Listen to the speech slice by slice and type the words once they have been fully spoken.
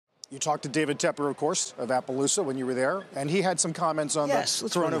You talked to David Tepper, of course, of Appaloosa when you were there, and he had some comments on the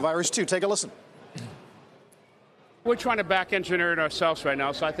coronavirus, too. Take a listen. We're trying to back engineer it ourselves right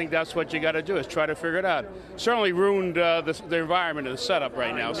now, so I think that's what you got to do is try to figure it out. Certainly ruined the environment and the setup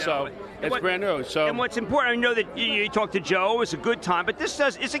right now, so it's brand new. So and what's important, I know that you talked to Joe. It was a good time, but it's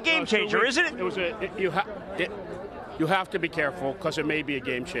a game changer, isn't it? You have to be careful because it may be a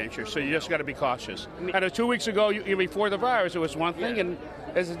game changer. So you just got to be cautious. And 2 weeks ago, before the virus, it was one thing, and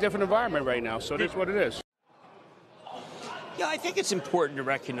it's a different environment right now. So that's what it is. Yeah, I think it's important to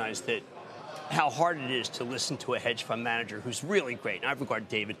recognize that how hard it is to listen to a hedge fund manager who's really great. And I've regarded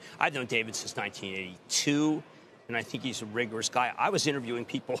David. I've known David since 1982. And I think he's a rigorous guy. I was interviewing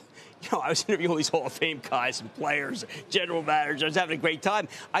people, I was interviewing all these Hall of Fame guys and players, general managers. I was having a great time.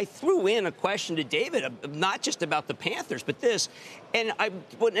 I threw in a question to David, not just about the Panthers, but this. And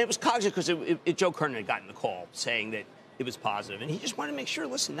it was cognizant because Joe Kernan had gotten the call saying that it was positive, and he just wanted to make sure.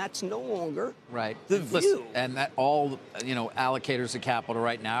 Listen, that's no longer the view. And that all allocators of capital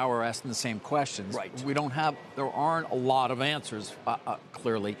right now are asking the same questions. Right. There aren't a lot of answers.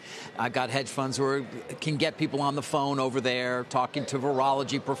 Clearly, I've got hedge funds who can get people on the phone over there, talking to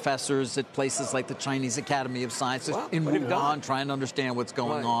virology professors at places like the Chinese Academy of Sciences in Wuhan, trying to understand what's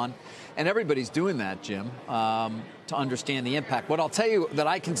going on. And everybody's doing that, Jim, to understand the impact. What I'll tell you that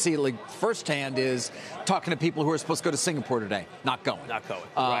I can see firsthand is talking to people who are supposed to go to Singapore today, not going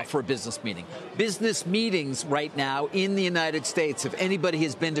for a business meeting. Business meetings right now in the United States, if anybody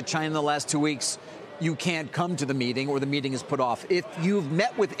has been to China in the last 2 weeks, you can't come to the meeting or the meeting is put off. If you've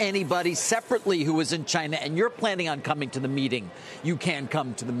met with anybody separately who is in China and you're planning on coming to the meeting, you can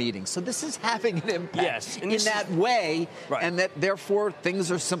come to the meeting. So this is having an impact in that way, and that therefore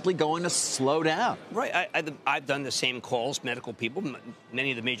things are simply going to slow down. Right. I've done the same calls, medical people, many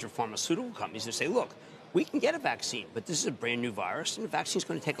of the major pharmaceutical companies that say, look, we can get a vaccine, but this is a brand new virus, and the vaccine is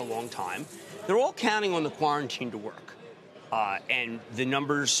going to take a long time. They're all counting on the quarantine to work. And the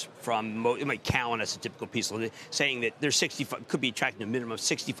numbers from Cowen, as a typical piece, saying that there's 65, could be attracting a minimum of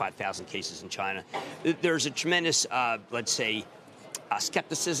 65,000 cases in China. There's a tremendous,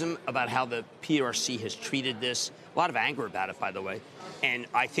 skepticism about how the PRC has treated this. A lot of anger about it, by the way. And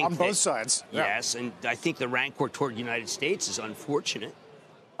I think on both sides. Yes, and I think the rancor toward the United States is unfortunate.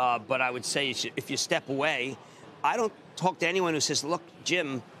 But I would say if you step away, I don't talk to anyone who says, look,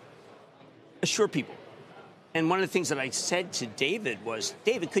 Jim, assure people. And one of the things that I said to David was,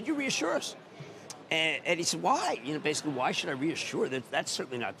 David, could you reassure us? And he said, why? Basically, why should I reassure? That's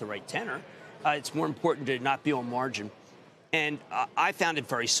certainly not the right tenor. It's more important to not be on margin. And I found it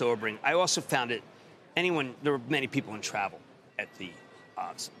very sobering. I also found it, there were many people in travel at the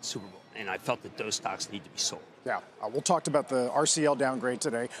Super Bowl, and I felt that those stocks need to be sold. Yeah, we'll talk about the RCL downgrade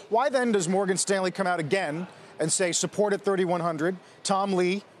today. Why then does Morgan Stanley come out again and say support at 3,100? Tom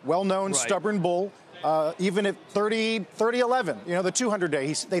Lee, well-known stubborn bull, even at 30.11, the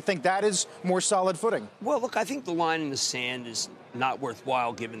 200-day, they think that is more solid footing. Well, look, I think the line in the sand is not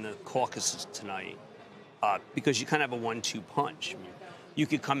worthwhile given the caucuses tonight because you kind of have a 1-2 punch. I mean, you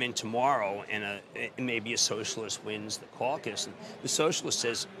could come in tomorrow and maybe a socialist wins the caucus. And the socialist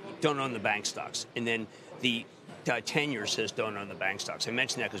says, don't own the bank stocks. And then the 10-year says don't own the bank stocks. I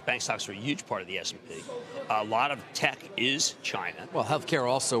mention that because bank stocks are a huge part of the S&P. A lot of tech is China. Well, healthcare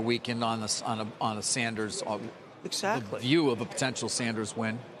also weakened on a Sanders view of a potential Sanders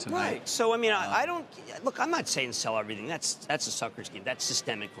win tonight. Right. So, I don't look. I'm not saying sell everything. That's a sucker's game. That's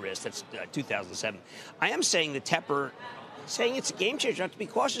systemic risk. That's 2007. I am saying the Tepper saying it's a game changer. You have to be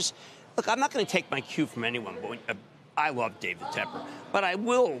cautious. Look, I'm not going to take my cue from anyone, but I love David Tepper, but I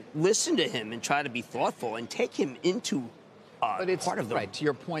will listen to him and try to be thoughtful and take him into but it's part of the right. To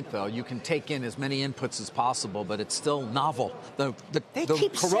your point, though, you can take in as many inputs as possible, but it's still novel. The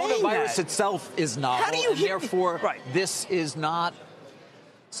coronavirus itself is novel, and therefore this is not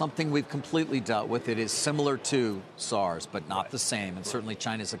something we've completely dealt with. It is similar to SARS, but not the same. And certainly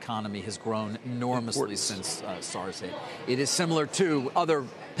China's economy has grown enormously since SARS hit. It is similar to other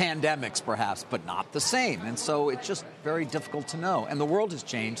pandemics, perhaps, but not the same. And so it's just very difficult to know. And the world has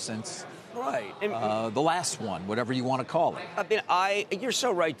changed since the last one, whatever you want to call it. You're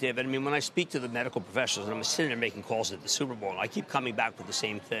so right, David. When I speak to the medical professionals, and I'm sitting there making calls at the Super Bowl, and I keep coming back with the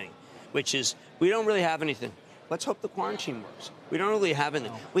same thing, which is we don't really have anything. Let's hope the quarantine works. We don't really have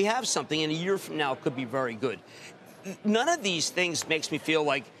anything. We have something, and a year from now it could be very good. None of these things makes me feel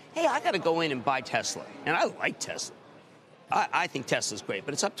like, hey, I got to go in and buy Tesla. And I like Tesla. I think Tesla's great,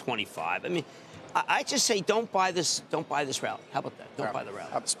 but it's up 25. I just say don't buy this rally. How about that? Don't buy the rally.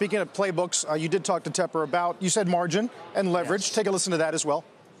 Speaking of playbooks, you did talk to Tepper about, you said margin and leverage. Take a listen to that as well.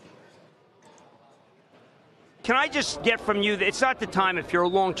 Can I just get from you that it's not the time if you're a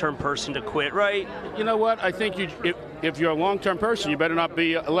long-term person to quit, right? You know what? I think if you're a long-term person, you better not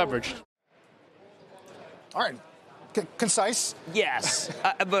be leveraged. All right. Concise? Yes.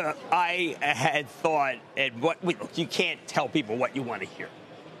 But I had thought, and look, you can't tell people what you want to hear.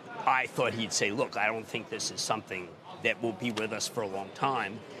 I thought he'd say, look, I don't think this is something that will be with us for a long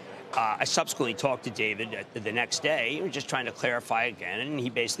time. I subsequently talked to David the next day. We were just trying to clarify again, and he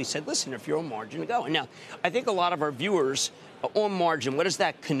basically said, listen, if you're on margin, go. And now, I think a lot of our viewers on margin, what does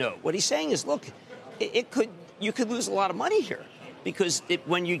that connote? What he's saying is, look, you could lose a lot of money here because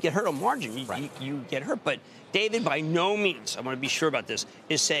when you get hurt on margin, you get hurt. But David, by no means, I want to be sure about this,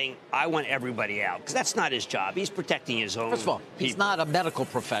 is saying, I want everybody out, because that's not his job. He's protecting his own First of all, people. he's not a medical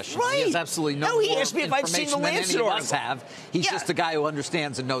professional. Right. He has absolutely no he asked me if I'd seen the Lancet article. He's just a guy who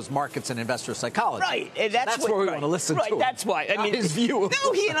understands and knows markets and investor psychology. Right. And that's where we want to listen to him. That's why. I mean, his view.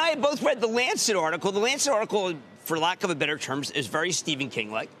 No, he and I have both read the Lancet article. The Lancet article, for lack of a better term, is very Stephen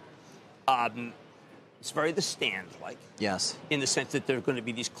King-like. It's very The Stand-like. Yes. In the sense that there are going to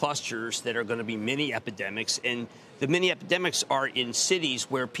be these clusters that are going to be mini epidemics. And the mini epidemics are in cities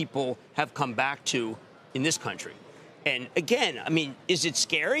where people have come back to in this country. And again, I mean, is it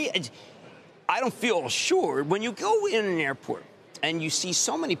scary? I don't feel assured. When you go in an airport and you see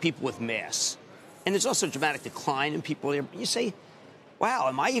so many people with masks, and there's also a dramatic decline in people there, you say, wow,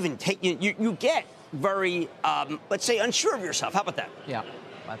 am I even taking... You get very, let's say, unsure of yourself. How about that? Yeah.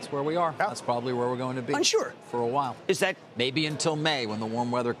 That's where we are. That's probably where we're going to be. Unsure. For a while. Is that... Maybe until May when the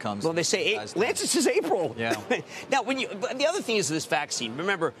warm weather comes. Well, they say... Lancet says April. Yeah. Now, the other thing is this vaccine.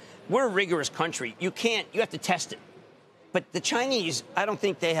 Remember, we're a rigorous country. You have to test it. But the Chinese, I don't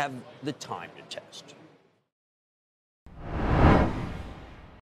think they have the time to test.